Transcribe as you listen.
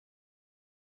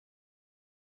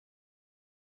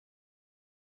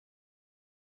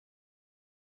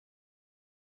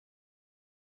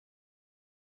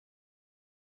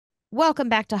Welcome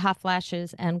back to Hot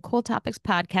Flashes and Cool Topics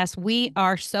podcast. We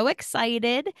are so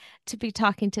excited to be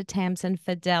talking to Tamsen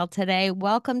Fadal today.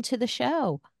 Welcome to the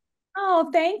show. Oh,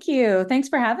 thank you. Thanks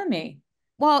for having me.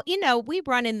 Well, we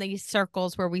run in these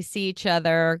circles where we see each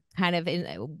other kind of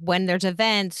when there's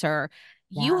events or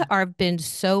you Yeah. are been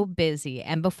so busy.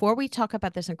 And before we talk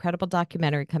about this incredible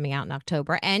documentary coming out in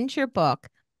October and your book,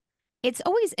 it's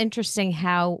always interesting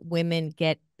how women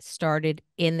get started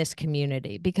in this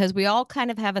community because we all kind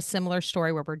of have a similar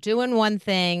story where we're doing one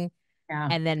thing Yeah.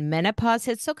 and then menopause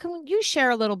hits. So can you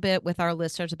share a little bit with our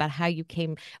listeners about how you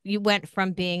went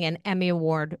from being an Emmy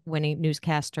Award winning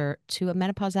newscaster to a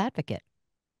menopause advocate?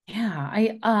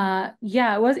 It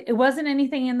wasn't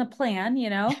anything in the plan.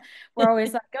 We're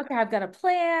always like, okay, I've got a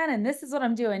plan and this is what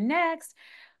I'm doing next.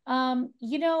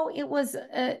 It was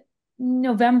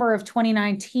November of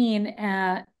 2019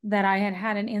 that I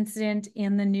had an incident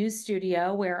in the news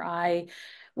studio where I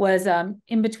was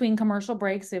in between commercial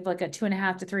breaks. We have like a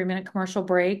 2.5 to 3 minute commercial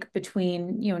break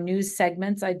between, news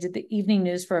segments. I did the evening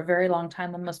news for a very long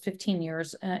time, almost 15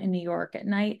 years in New York at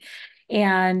night.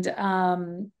 And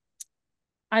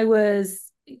I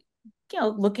was,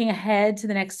 looking ahead to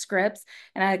the next scripts,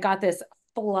 and I got this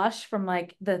flush from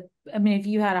if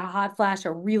you had a hot flash,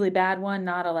 a really bad one,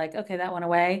 not a like, okay, that went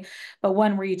away, but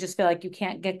one where you just feel like you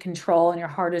can't get control and your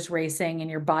heart is racing and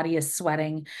your body is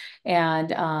sweating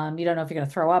and you don't know if you're going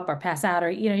to throw up or pass out or,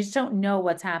 you just don't know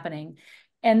what's happening.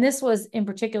 And this was in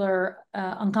particular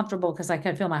uncomfortable because I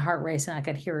could feel my heart race and I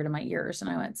could hear it in my ears.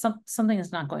 And I went, something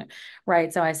is not going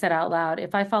right. So I said out loud,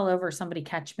 if I fall over, somebody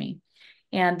catch me.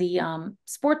 And the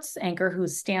sports anchor who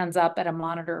stands up at a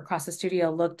monitor across the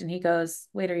studio looked and he goes,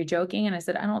 wait, are you joking? And I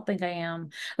said, I don't think I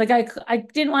am. Like I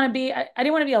didn't want to be, I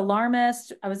didn't want to be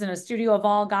alarmist. I was in a studio of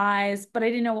all guys, but I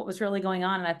didn't know what was really going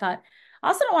on. And I thought, I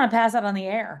also don't want to pass out on the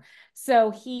air.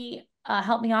 So he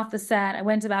helped me off the set. I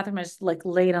went to the bathroom. I just like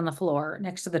laid on the floor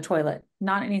next to the toilet.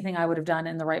 Not anything I would have done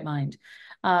in the right mind.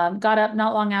 Got up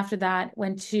not long after that,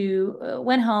 went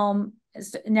home.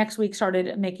 Next week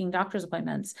started making doctor's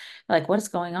appointments. Like, what is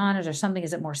going on? Is there something?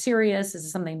 Is it more serious? Is it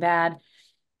something bad?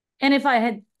 And if I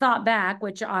had thought back,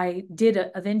 which I did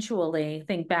eventually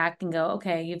think back and go,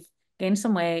 okay, you've gained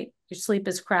some weight, your sleep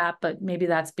is crap, but maybe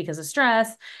that's because of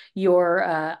stress. You're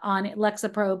on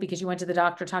Lexapro because you went to the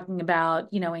doctor talking about,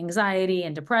 anxiety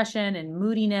and depression and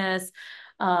moodiness.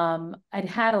 I'd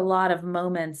had a lot of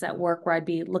moments at work where I'd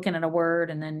be looking at a word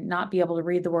and then not be able to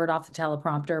read the word off the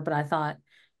teleprompter, but I thought,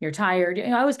 you're tired.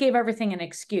 I always gave everything an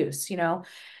excuse.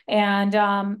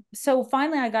 And so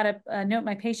finally, I got a note in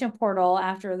my patient portal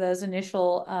after those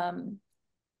initial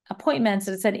appointments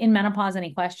that it said, in menopause,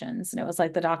 any questions? And it was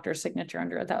like the doctor's signature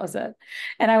under it. That was it.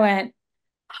 And I went,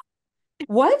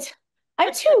 what?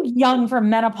 I'm too young for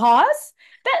menopause.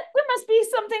 There must be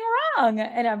something wrong.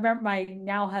 And I remember my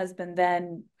now husband,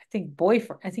 then I think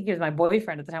he was my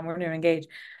boyfriend at the time. We weren't even engaged.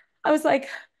 I was like,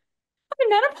 I'm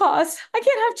in menopause. I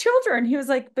can't have children. He was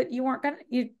like, but you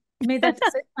made that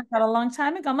decision like that a long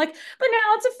time ago. I'm like, but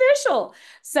now it's official.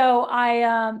 So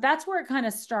that's where it kind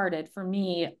of started for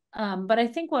me. But I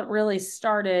think what really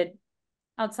started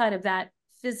outside of that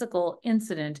physical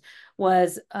incident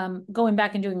was going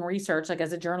back and doing research. Like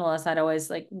as a journalist, I'd always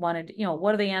like wanted,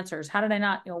 what are the answers? How did I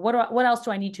not, what else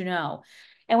do I need to know?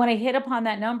 And when I hit upon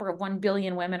that number of 1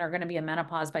 billion women are going to be in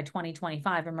menopause by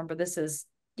 2025, remember this is,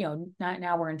 not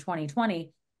now we're in 2020.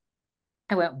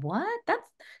 I went, what?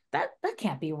 That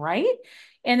can't be right.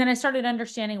 And then I started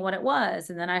understanding what it was.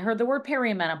 And then I heard the word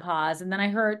perimenopause. And then I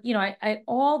heard, I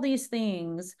all these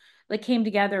things like came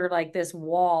together like this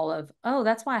wall of, oh,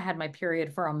 that's why I had my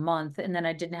period for a month and then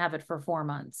I didn't have it for 4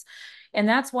 months. And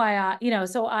that's why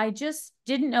so I just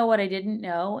didn't know what I didn't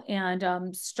know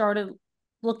and started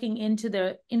looking into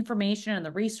the information and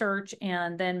the research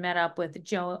and then met up with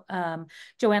Joanne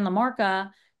Lamarca,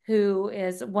 who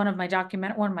is one of my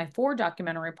 4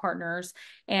 documentary partners.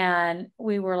 And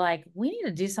we were like, we need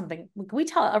to do something. We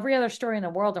tell every other story in the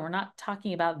world and we're not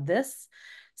talking about this.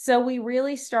 So we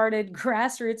really started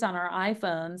grassroots on our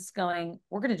iPhones going,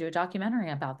 we're going to do a documentary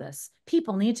about this.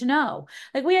 People need to know.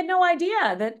 Like we had no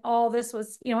idea that all this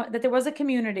was, that there was a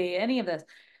community, any of this.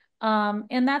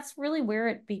 And that's really where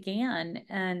it began.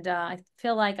 And I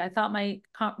feel like I thought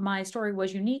my story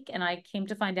was unique, and I came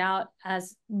to find out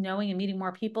as knowing and meeting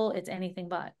more people, it's anything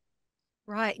but.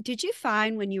 Right. Did you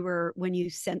find when you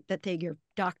sent your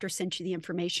doctor sent you the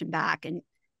information back and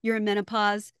you're in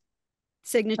menopause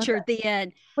signature Okay. at the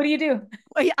end? What do you do?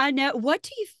 Well, yeah, I know. What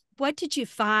did you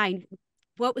find?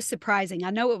 What was surprising?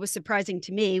 I know it was surprising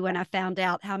to me when I found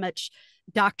out how much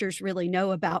doctors really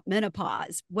know about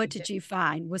menopause. What did you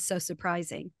find was so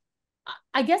surprising?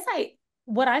 I guess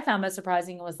what I found most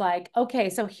surprising was like, okay,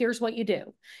 so here's what you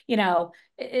do,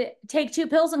 take 2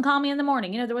 pills and call me in the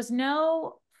morning. There was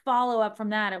no follow up from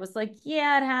that. It was like,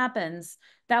 yeah, it happens.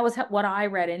 That was what I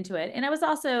read into it. And I was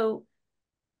also,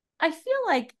 I feel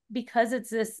like because it's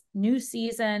this new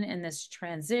season and this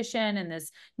transition and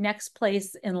this next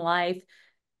place in life,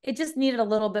 it just needed a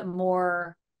little bit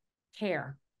more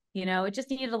care. It just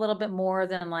needed a little bit more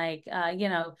than like,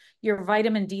 your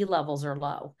vitamin D levels are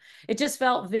low. It just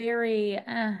felt very,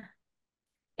 and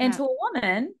Yeah. to a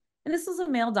woman, and this was a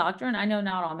male doctor, and I know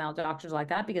not all male doctors are like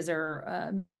that because there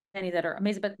are many that are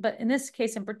amazing, but in this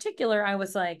case in particular, I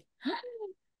was like, what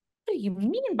do you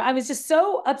mean? I was just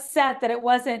so upset that it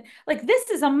wasn't like, this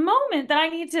is a moment that I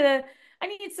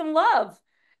need some love.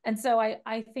 And so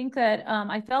I think that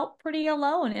I felt pretty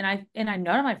alone, and I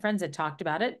none of my friends had talked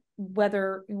about it.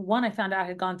 Whether one, I found out I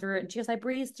had gone through it, and she goes, I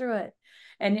breezed through it.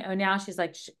 And now she's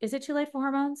like, is it too late for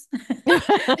hormones?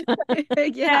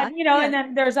 Yeah. And and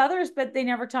then there's others, but they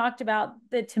never talked about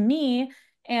that to me.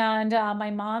 And my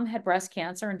mom had breast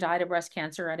cancer and died of breast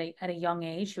cancer at a young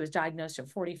age. She was diagnosed at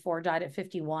 44, died at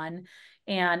 51.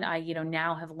 And I,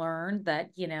 now have learned that,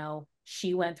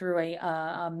 she went through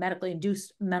a medically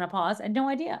induced menopause. I had no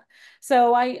idea.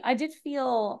 So I did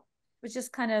feel it was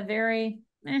just kind of very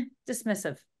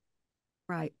dismissive.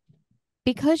 Right.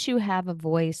 Because you have a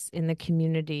voice in the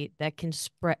community that can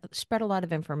spread a lot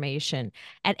of information.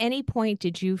 At any point,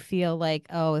 did you feel like,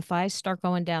 oh, if I start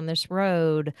going down this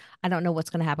road, I don't know what's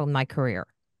going to happen with my career?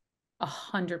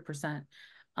 100%.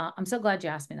 I'm so glad you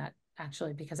asked me that,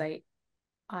 actually, because I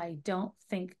don't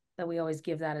think that we always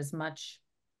give that as much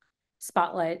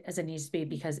spotlight as it needs to be,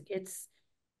 because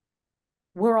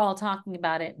we're all talking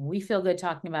about it and we feel good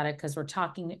talking about it because we're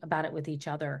talking about it with each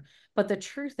other. But the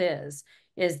truth is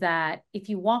that if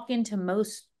you walk into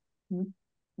most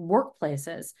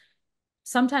workplaces,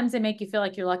 sometimes they make you feel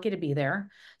like you're lucky to be there.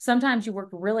 Sometimes you work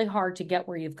really hard to get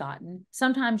where you've gotten.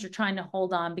 Sometimes you're trying to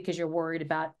hold on because you're worried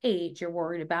about age, you're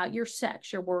worried about your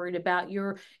sex, you're worried about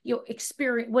your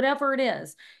experience, whatever it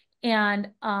is. And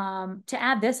to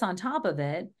add this on top of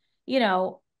it,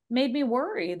 made me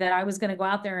worry that I was going to go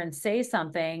out there and say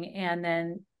something and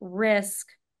then risk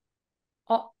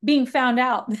being found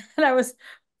out that I was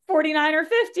 49 or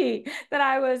 50, that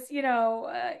I was,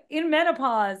 in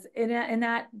menopause, and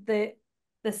that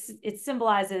it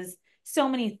symbolizes so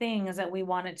many things that we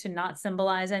want it to not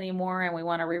symbolize anymore. And we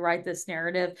want to rewrite this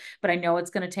narrative, but I know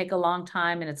it's going to take a long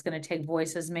time, and it's going to take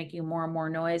voices making more and more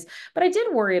noise. But I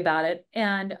did worry about it.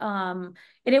 And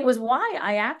it was why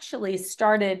I actually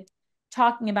started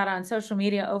talking about it on social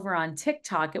media over on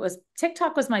TikTok.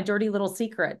 TikTok was my dirty little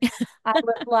secret. I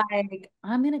was like,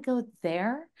 I'm going to go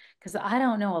there because I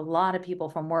don't know a lot of people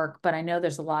from work, but I know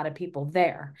there's a lot of people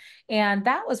there. And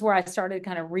that was where I started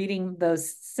kind of reading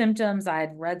those symptoms. I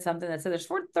had read something that said there's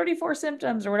 34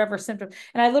 symptoms or whatever symptom.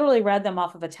 And I literally read them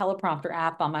off of a teleprompter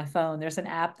app on my phone. There's an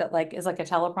app that is like a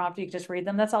teleprompter. You can just read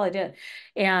them. That's all I did.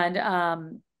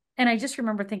 And I just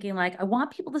remember thinking, like, I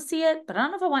want people to see it, but I don't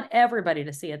know if I want everybody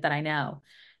to see it that I know.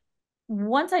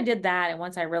 Once I did that, and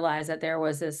once I realized that there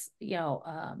was this,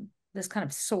 this kind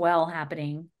of swell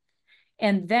happening,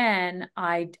 and then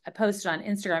I posted on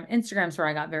Instagram. Instagram's where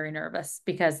I got very nervous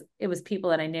because it was people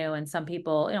that I knew. And some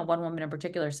people, one woman in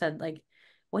particular said, like,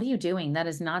 what are you doing? That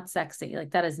is not sexy.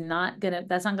 Like, that's not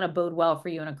gonna bode well for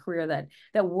you in a career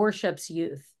that worships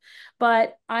youth.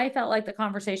 But I felt like the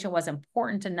conversation was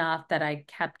important enough that I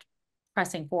kept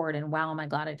pressing forward, and wow, am I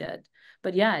glad I did.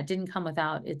 But yeah, it didn't come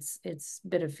without its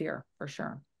bit of fear, for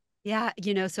sure. Yeah,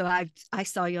 so I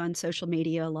saw you on social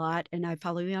media a lot, and I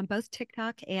follow you on both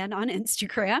TikTok and on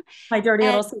Instagram. My dirty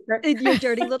And little secret. your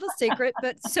dirty little secret,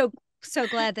 but so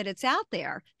glad that it's out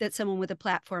there, that someone with a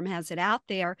platform has it out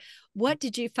there. What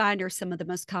did you find are some of the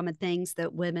most common things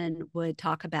that women would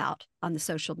talk about on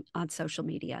social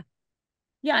media?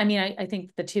 Yeah, I mean, I think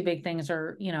the two big things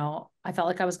are, I felt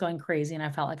like I was going crazy and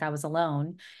I felt like I was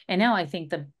alone. And now I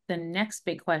think the next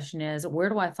big question is, where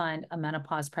do I find a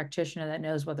menopause practitioner that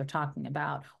knows what they're talking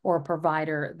about, or a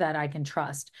provider that I can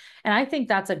trust? And I think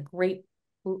that's a great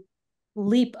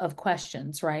leap of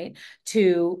questions, right?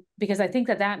 Because I think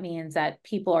that means that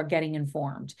people are getting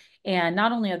informed. And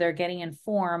not only are they getting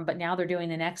informed, but now they're doing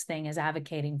the next thing, is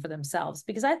advocating for themselves.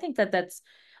 Because I think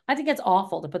it's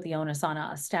awful to put the onus on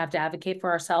us to have to advocate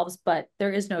for ourselves, but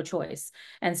there is no choice.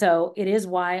 And so it is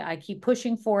why I keep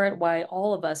pushing for it, why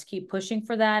all of us keep pushing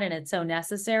for that. And it's so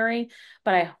necessary.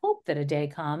 But I hope that a day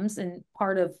comes, and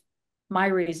part of my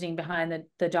reasoning behind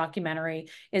the documentary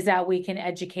is that we can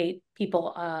educate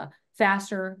people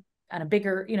faster, on a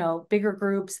bigger, bigger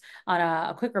groups on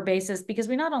a quicker basis, because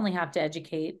we not only have to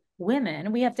educate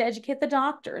women, we have to educate the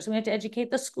doctors, we have to educate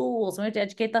the schools, we have to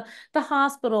educate the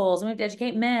hospitals, we have to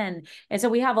educate men. And so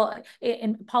we have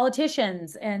and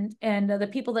politicians and the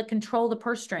people that control the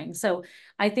purse strings. So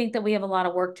I think that we have a lot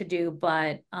of work to do,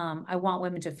 but I want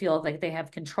women to feel like they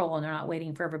have control and they're not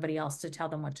waiting for everybody else to tell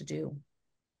them what to do.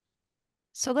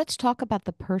 So let's talk about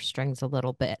the purse strings a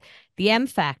little bit. The M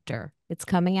Factor, it's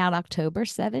coming out October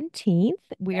 17th.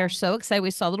 We are so excited.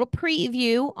 We saw a little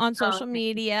preview on social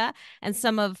media and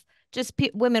some of just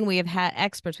women we have had,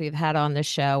 experts we've had on the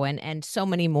show, and so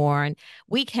many more. And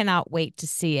we cannot wait to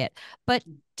see it. But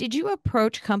did you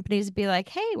approach companies and be like,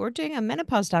 hey, we're doing a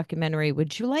menopause documentary.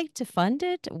 Would you like to fund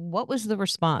it? What was the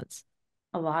response?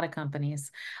 A lot of companies.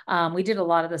 We did a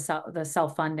lot of the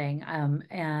self-funding,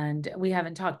 and we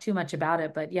haven't talked too much about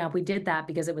it, but yeah, we did that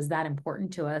because it was that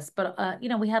important to us. But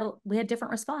we had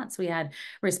different response. We had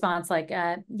response like,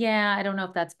 yeah, I don't know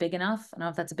if that's big enough. I don't know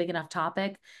if that's a big enough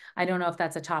topic. I don't know if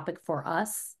that's a topic for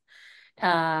us.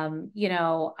 I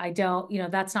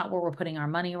don't, that's not where we're putting our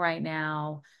money right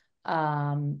now.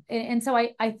 And so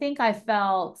I think I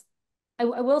felt, I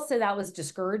will say that was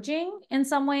discouraging in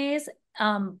some ways.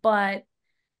 But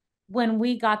when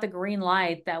we got the green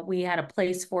light that we had a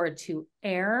place for it to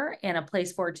air and a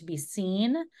place for it to be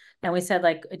seen, then we said,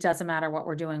 like, it doesn't matter what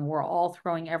we're doing. We're all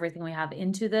throwing everything we have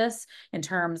into this in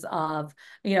terms of,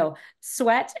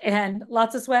 sweat and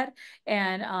lots of sweat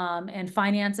and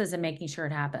finances and making sure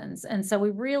it happens. And so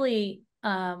we really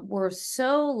were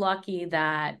so lucky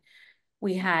that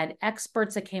we had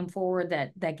experts that came forward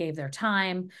that gave their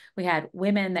time. We had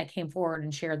women that came forward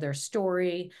and shared their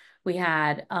story. We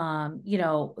had, I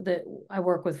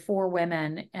work with 4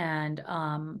 women, and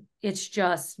it's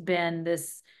just been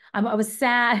this. I was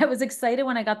sad. I was excited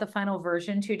when I got the final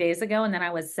version 2 days ago, and then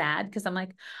I was sad because I'm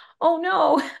like, oh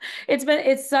no,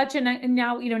 it's such an, and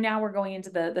now we're going into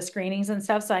the screenings and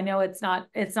stuff. So I know it's not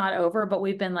over, but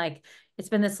we've been like, it's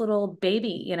been this little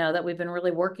baby, that we've been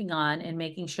really working on and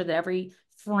making sure that every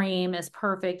frame is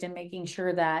perfect and making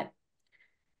sure that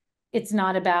it's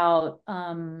not about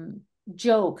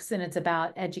jokes and it's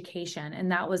about education.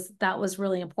 And that was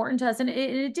really important to us. And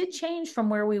it did change from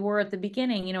where we were at the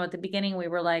beginning. At the beginning we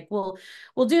were like, we'll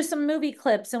do some movie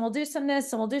clips and we'll do some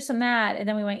this and we'll do some that. And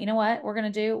then we went, you know what we're going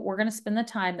to do? We're going to spend the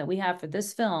time that we have for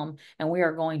this film and we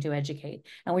are going to educate.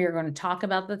 And we are going to talk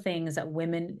about the things that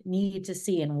women need to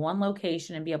see in one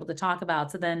location and be able to talk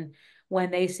about. So then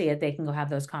when they see it, they can go have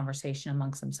those conversations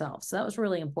amongst themselves. So that was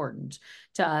really important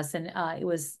to us. And it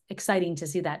was exciting to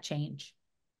see that change.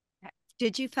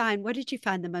 What did you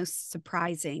find the most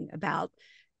surprising about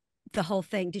the whole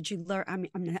thing? Did you learn?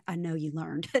 I know you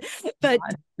learned, but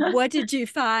what did you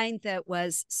find that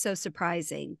was so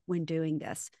surprising when doing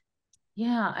this?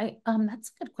 Yeah,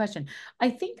 that's a good question. I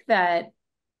think what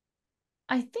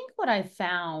I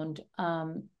found,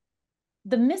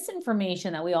 the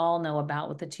misinformation that we all know about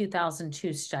with the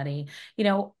 2002 study,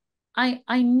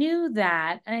 I knew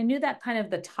that, and I knew that kind of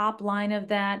the top line of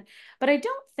that, but I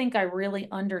don't think I really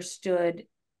understood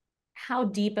how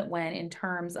deep it went in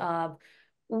terms of,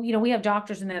 we have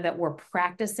doctors in there that were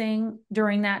practicing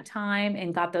during that time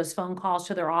and got those phone calls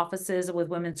to their offices with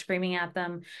women screaming at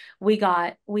them. We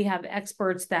have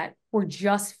experts that were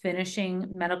just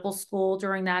finishing medical school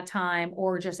during that time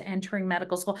or just entering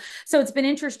medical school. So it's been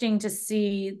interesting to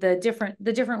see the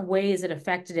different ways it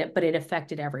affected it, but it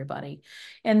affected everybody.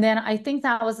 And then I think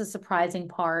that was a surprising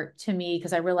part to me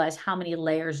because I realized how many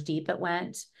layers deep it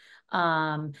went.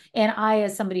 And I,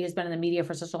 as somebody who's been in the media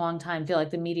for such a long time, feel like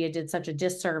the media did such a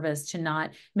disservice to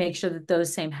not make sure that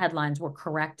those same headlines were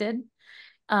corrected.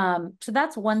 So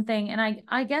that's one thing. And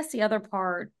I guess the other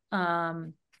part,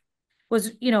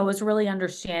 was really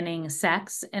understanding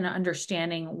sex and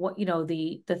understanding what,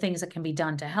 the things that can be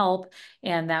done to help,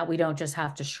 and that we don't just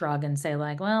have to shrug and say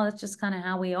like, well, that's just kind of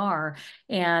how we are.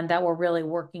 And that we're really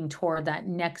working toward that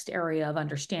next area of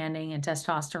understanding and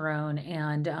testosterone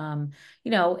and,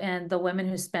 and the women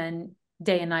who spend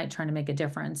day and night trying to make a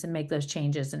difference and make those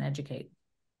changes and educate.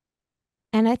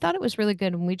 And I thought it was really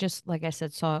good. And we just, like I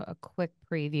said, saw a quick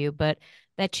preview, but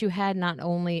that you had not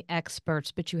only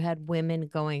experts, but you had women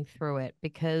going through it,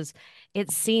 because it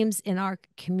seems in our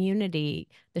community,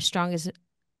 the strongest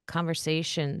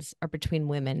conversations are between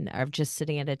women, are just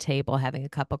sitting at a table having a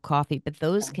cup of coffee, but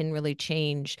those can really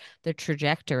change the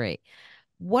trajectory.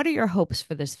 What are your hopes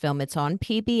for this film? It's on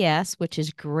PBS, which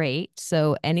is great,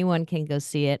 so anyone can go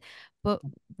see it. But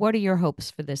what are your hopes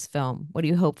for this film? What do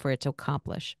you hope for it to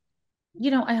accomplish?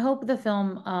 I hope the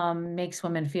film makes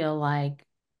women feel like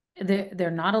they're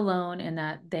not alone in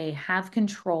that they have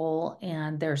control,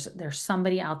 and there's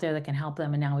somebody out there that can help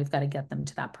them, and now we've got to get them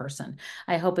to that person.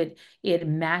 I hope it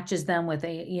matches them with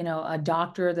a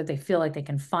doctor, that they feel like they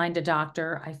can find a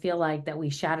doctor. I feel like that we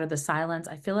shatter the silence.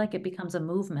 I feel like it becomes a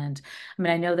movement. I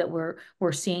mean, I know that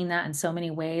we're seeing that in so many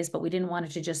ways, but we didn't want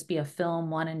it to just be a film,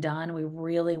 one and done. We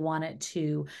really wanted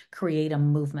to create a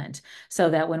movement, so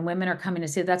that when women are coming to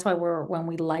see it, that's why when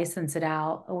we license it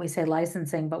out, we say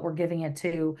licensing, but we're giving it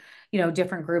to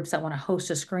different groups that want to host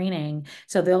a screening.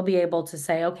 So they'll be able to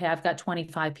say, okay, I've got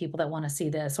 25 people that want to see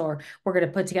this, or we're going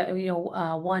to put together,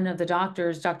 one of the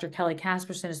doctors, Dr. Kelly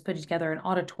Casperson, is putting together an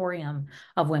auditorium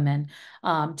of women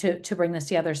to bring this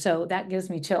together. So that gives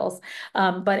me chills.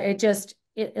 But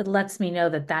it lets me know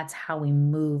that that's how we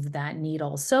move that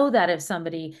needle, so that if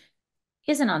somebody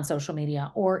isn't on social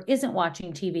media or isn't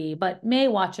watching TV, but may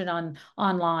watch it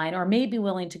online, or may be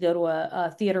willing to go to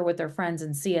a theater with their friends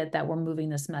and see it, that we're moving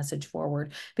this message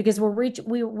forward, because we reach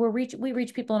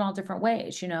people in all different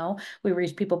ways. We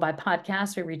reach people by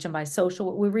podcast, we reach them by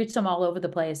social, we reach them all over the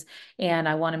place. And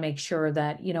I want to make sure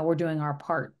that, we're doing our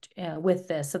part with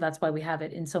this. So that's why we have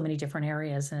it in so many different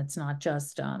areas. And it's not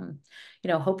just,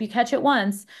 hope you catch it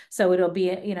once. So it'll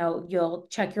be, you'll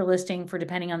check your listing for,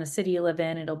 depending on the city you live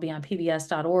in, it'll be on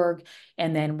pbs.org.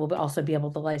 And then we'll also be able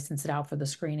to license it out for the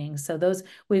screening. So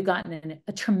we've gotten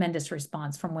a tremendous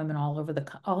response from women all over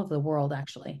the world,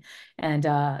 actually. And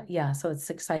yeah, so it's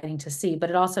exciting to see,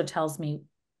 but it also tells me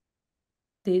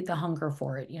the hunger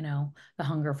for it, the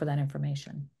hunger for that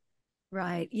information.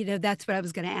 Right. That's what I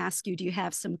was going to ask you. Do you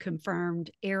have some confirmed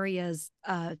areas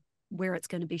where it's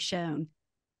going to be shown?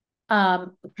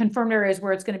 Confirmed areas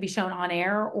where it's going to be shown on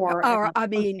air, or I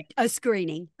mean, a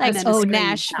screening. Like, screening.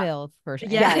 Nashville for sure.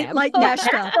 Yeah, like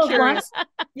Nashville. Curious.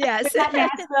 Yes.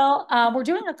 Nashville. We're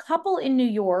doing a couple in New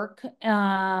York.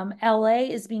 LA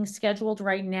is being scheduled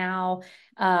right now.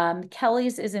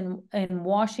 Kelly's is in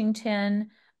Washington.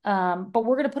 But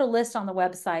we're going to put a list on the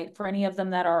website for any of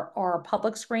them that are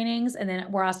public screenings, and then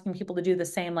we're asking people to do the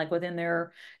same, like within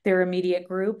their immediate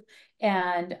group.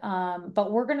 And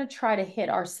but we're going to try to hit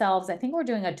ourselves. I think we're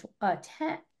doing a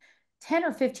 10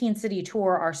 or 15 city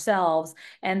tour ourselves,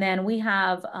 and then we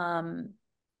have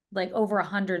like over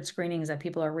 100 screenings that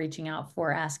people are reaching out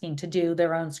for, asking to do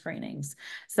their own screenings.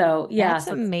 So yeah, that's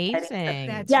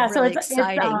amazing. That's really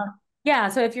exciting. Yeah,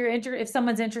 so if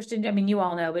someone's interested, I mean, you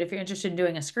all know, but if you're interested in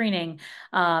doing a screening,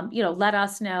 let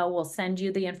us know. We'll send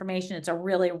you the information. It's a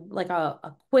really like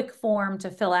a quick form to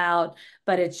fill out,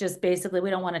 but it's just basically, we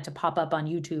don't want it to pop up on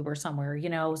YouTube or somewhere,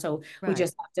 so we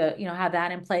just have to, have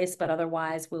that in place. But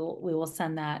otherwise, we will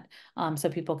send that so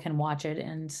people can watch it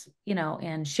and,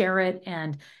 and share it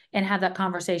and have that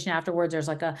conversation afterwards. There's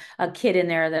like a kit in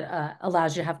there that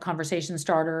allows you to have conversation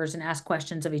starters and ask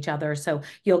questions of each other. So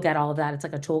you'll get all of that. It's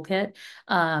like a toolkit.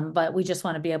 But we just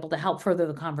want to be able to help further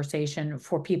the conversation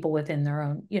for people within their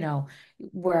own,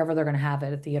 wherever they're going to have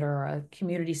it, a theater or a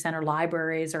community center,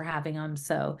 libraries are having them.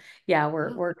 So yeah,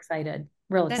 we're excited.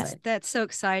 Real excited. That's so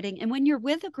exciting. And when you're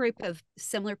with a group of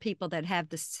similar people that have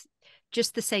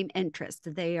just the same interest,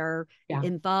 they are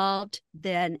involved,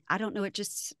 then I don't know, it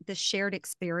just, the shared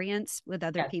experience with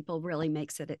other people really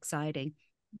makes it exciting.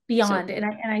 Beyond. So,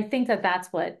 and I think that's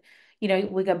what,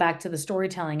 we go back to the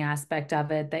storytelling aspect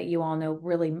of it, that you all know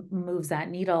really moves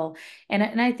that needle.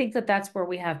 And I think that's where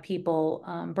we have people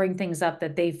bring things up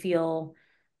that they feel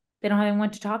they don't have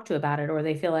anyone to talk to about it, or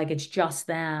they feel like it's just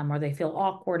them, or they feel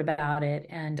awkward about it.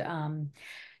 And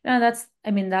that's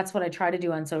what I try to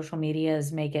do on social media,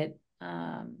 is make it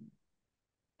a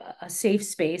safe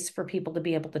space for people to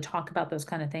be able to talk about those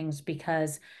kind of things,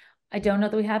 because I don't know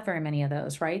that we have very many of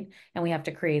those, right? And we have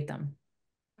to create them.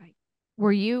 Right.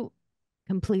 Were you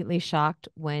completely shocked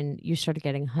when you started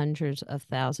getting hundreds of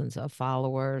thousands of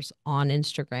followers on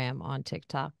Instagram, on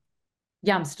TikTok?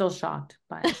 Yeah, I'm still shocked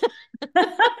by it.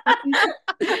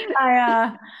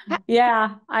 I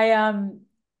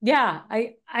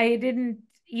didn't,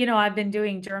 I've been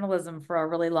doing journalism for a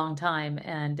really long time,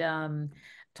 and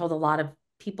told a lot of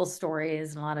people's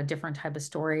stories and a lot of different type of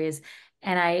stories.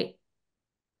 And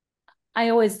I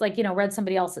always read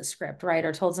somebody else's script, right?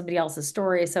 Or told somebody else's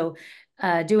story. So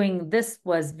doing this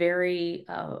was very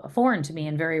foreign to me,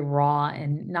 and very raw,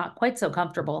 and not quite so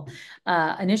comfortable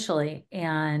initially.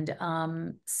 And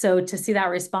so to see that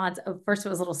response, at first it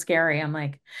was a little scary. I'm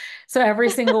like, so every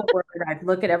single word, I'd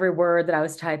look at every word that I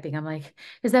was typing. I'm like,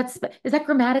 is that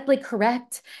grammatically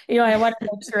correct? I wanted to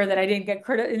make sure that I didn't get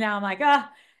credit. Now I'm like,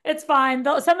 it's fine.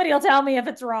 Somebody will tell me if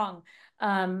it's wrong.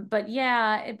 But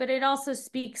yeah, but it also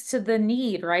speaks to the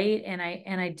need, right? And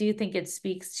I do think it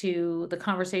speaks to the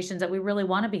conversations that we really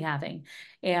want to be having,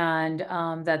 and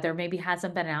that there maybe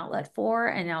hasn't been an outlet for.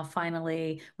 And now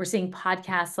finally we're seeing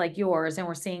podcasts like yours, and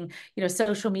we're seeing,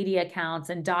 social media accounts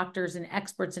and doctors and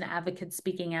experts and advocates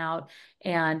speaking out.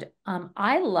 And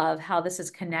I love how this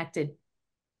has connected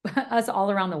us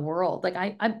all around the world. Like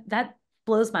I that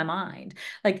blows my mind.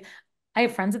 Like I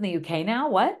have friends in the UK now.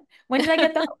 What? When did I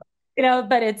get those?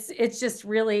 But it's just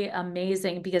really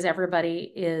amazing because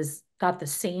everybody is got the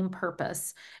same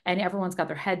purpose, and everyone's got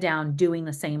their head down doing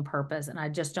the same purpose. And I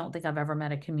just don't think I've ever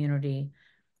met a community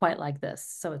quite like this.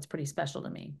 So it's pretty special to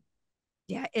me.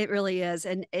 Yeah, it really is.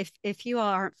 And if you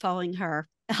aren't following her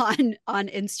on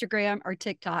Instagram or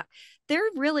TikTok, they're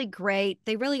really great.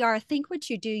 They really are. I think what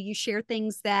you do, you share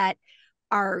things that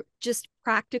are just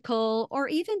practical, or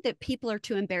even that people are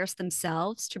too embarrassed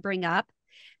themselves to bring up,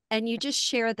 and you just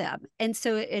share them. And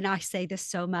so, and I say this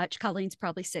so much, Colleen's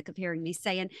probably sick of hearing me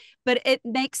saying, but it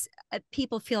makes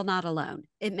people feel not alone.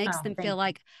 It makes Oh, them thank feel you.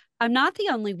 like I'm not the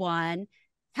only one.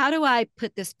 How do I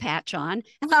put this patch on?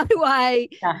 How do I,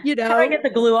 Yeah. you How do I know, get the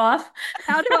glue off?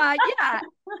 how do I, yeah,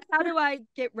 how do I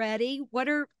get ready? What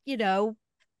are,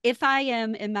 if I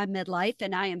am in my midlife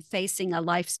and I am facing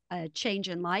a change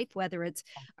in life, whether it's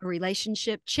a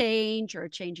relationship change or a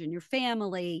change in your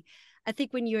family, I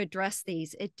think when you address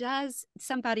these, it does,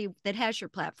 somebody that has your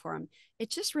platform, it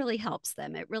just really helps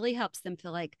them. It really helps them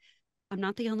feel like I'm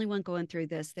not the only one going through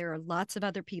this. There are lots of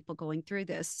other people going through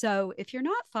this. So if you're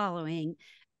not following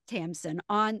Tamsen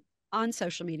on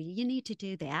social media, you need to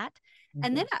do that. Thank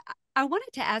And then you. I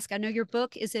wanted to ask, I know your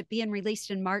book, is it being released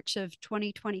in March of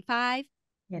 2025?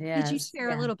 It Could you is. share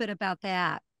a Yeah. little bit about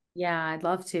that? Yeah, I'd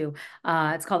love to.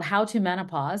 It's called How to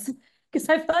Menopause, because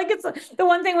I feel like it's the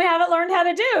one thing we haven't learned how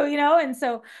to do. And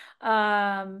so,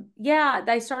 yeah,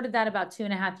 I started that about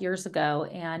 2.5 years ago.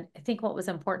 And I think what was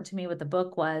important to me with the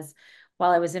book was,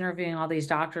 while I was interviewing all these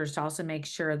doctors, to also make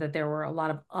sure that there were a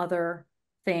lot of other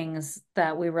things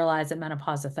that we realize that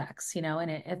menopause affects,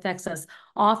 and it affects us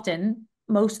often,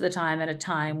 most of the time, at a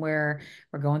time where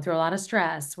we're going through a lot of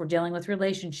stress, we're dealing with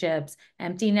relationships,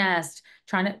 empty nest,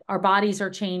 our bodies are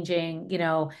changing,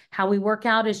 how we work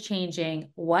out is changing.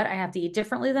 What I have to eat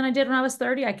differently than I did when I was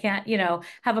 30. I can't,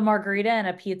 have a margarita and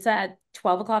a pizza at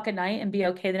 12 o'clock at night and be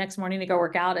okay the next morning to go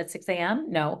work out at 6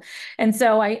 a.m. No. And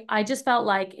so I just felt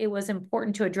like it was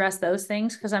important to address those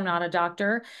things because I'm not a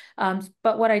doctor.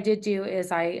 But what I did do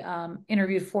is I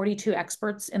interviewed 42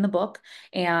 experts in the book,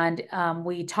 and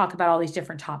we talk about all these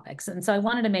different topics. And so I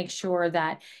wanted to make sure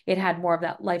that it had more of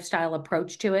that lifestyle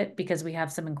approach to it, because we have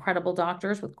some incredible doctors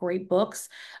with great books.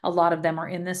 A lot of them are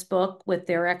in this book with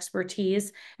their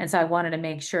expertise. And so I wanted to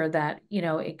make sure that,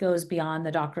 it goes beyond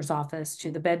the doctor's office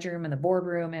to the bedroom and the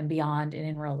boardroom and beyond, and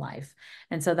in real life.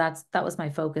 And so that was my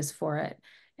focus for it.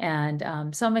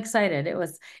 And so I'm excited. It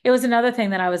was another thing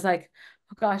that I was like,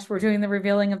 oh gosh, we're doing the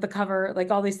revealing of the cover.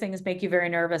 Like, all these things make you very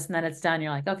nervous, and then it's done.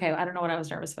 You're like, okay, I don't know what I was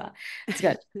nervous about. It's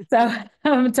good. So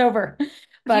it's over.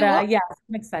 But You yeah,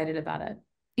 I'm excited about it.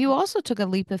 you also took a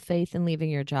leap of faith in leaving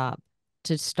your job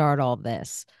to start all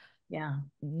this. Yeah.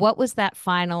 What was that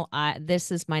final,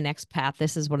 this is my next path.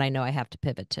 This is what I know I have to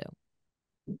pivot to.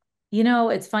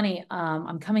 It's funny.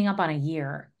 I'm coming up on a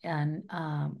year, and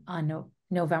on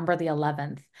November the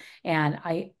 11th, and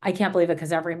I can't believe it,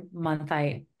 because every month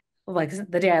like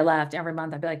the day I left, every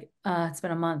month I'd be like, it's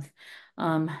been a month.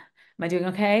 Am I doing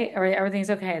okay? Or everything's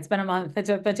okay? It's been a month.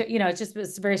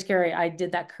 It's very scary. I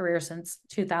did that career since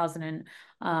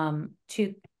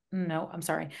 2002. No, I'm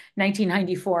sorry,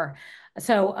 1994.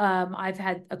 So I've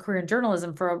had a career in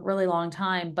journalism for a really long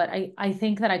time, but I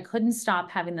think that I couldn't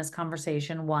stop having this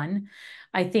conversation. One,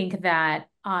 I think that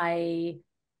I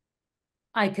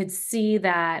could see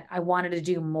that I wanted to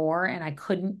do more, and I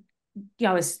couldn't.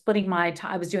 I was splitting my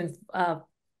time. I was doing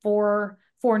four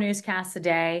newscasts a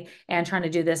day, and trying to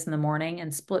do this in the morning,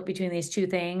 and split between these two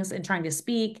things, and trying to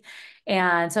speak.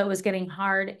 And so it was getting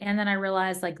hard. And then I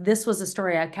realized, like, this was a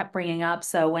story I kept bringing up.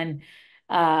 So when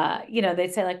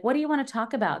they'd say, like, what do you want to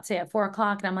talk about, say, at 4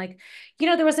 o'clock? And I'm like,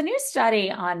 there was a new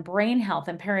study on brain health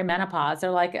and perimenopause.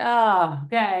 They're like, oh,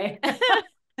 okay.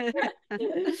 But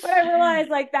I realized,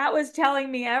 like, that was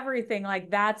telling me everything. Like,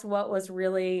 that's what was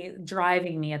really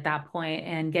driving me at that point,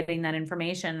 and getting that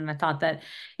information. And I thought that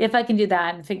if I can do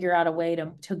that and figure out a way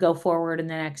to go forward in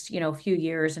the next, few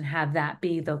years, and have that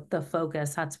be the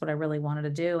focus, that's what I really wanted to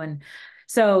do. And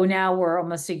so now we're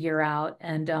almost a year out.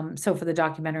 And so for the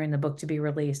documentary and the book to be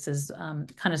released is kind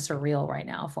of surreal right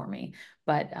now for me,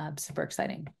 but super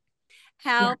exciting.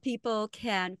 Yeah. How people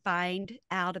can find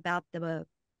out about the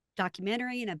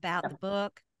documentary and about Yep. the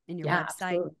book and your Yeah,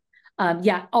 website? absolutely.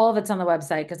 Yeah, all of it's on the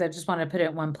website because I just wanted to put it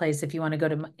in one place. If you want to go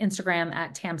to Instagram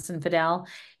at Tamsen Fadal,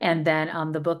 and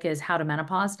then the book is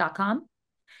howtomenopause.com.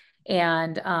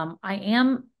 And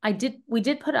we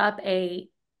did put up a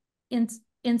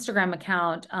Instagram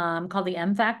account called the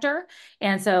M Factor.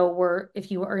 And so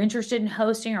if you are interested in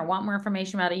hosting or want more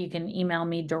information about it, you can email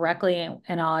me directly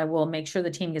and I will make sure the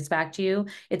team gets back to you.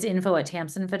 It's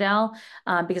info@Tamsen Fadal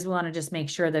because we want to just make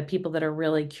sure that people that are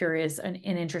really curious and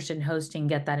interested in hosting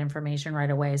get that information right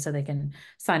away so they can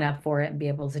sign up for it and be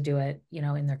able to do it,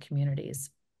 in their communities.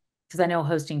 Because I know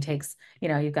hosting takes,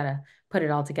 you've got to put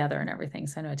it all together and everything.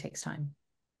 So I know it takes time.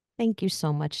 Thank you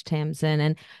so much, Tamsen.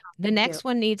 And the next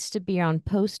one needs to be on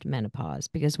post-menopause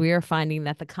because we are finding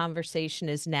that the conversation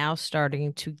is now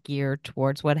starting to gear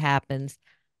towards what happens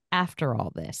after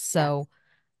all this. So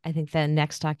I think the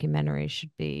next documentary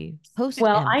should be post-M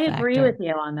Well, I agree Factor. with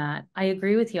you on that. I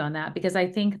agree with you on that because I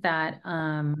think that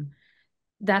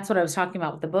that's what I was talking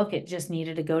about with the book. It just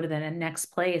needed to go to the next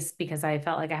place because I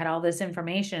felt like I had all this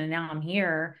information and now I'm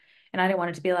here and I didn't want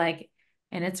it to be like,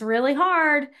 and it's really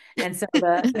hard. And so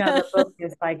the book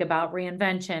is like about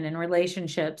reinvention and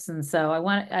relationships. And so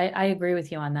I agree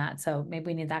with you on that. So maybe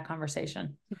we need that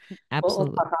conversation. We'll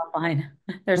Absolutely. talk offline.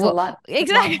 There's a Well, lot.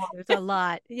 exactly. There's a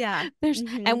lot. Yeah.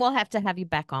 And we'll have to have you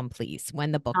back on, please,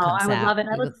 when the book Oh, I comes would out. love it.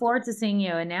 I look forward to seeing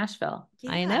you in Nashville.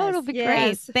 I know it'll Yes. be great.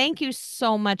 Yes. Thank you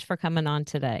so much for coming on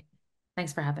today.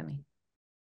 Thanks for having me.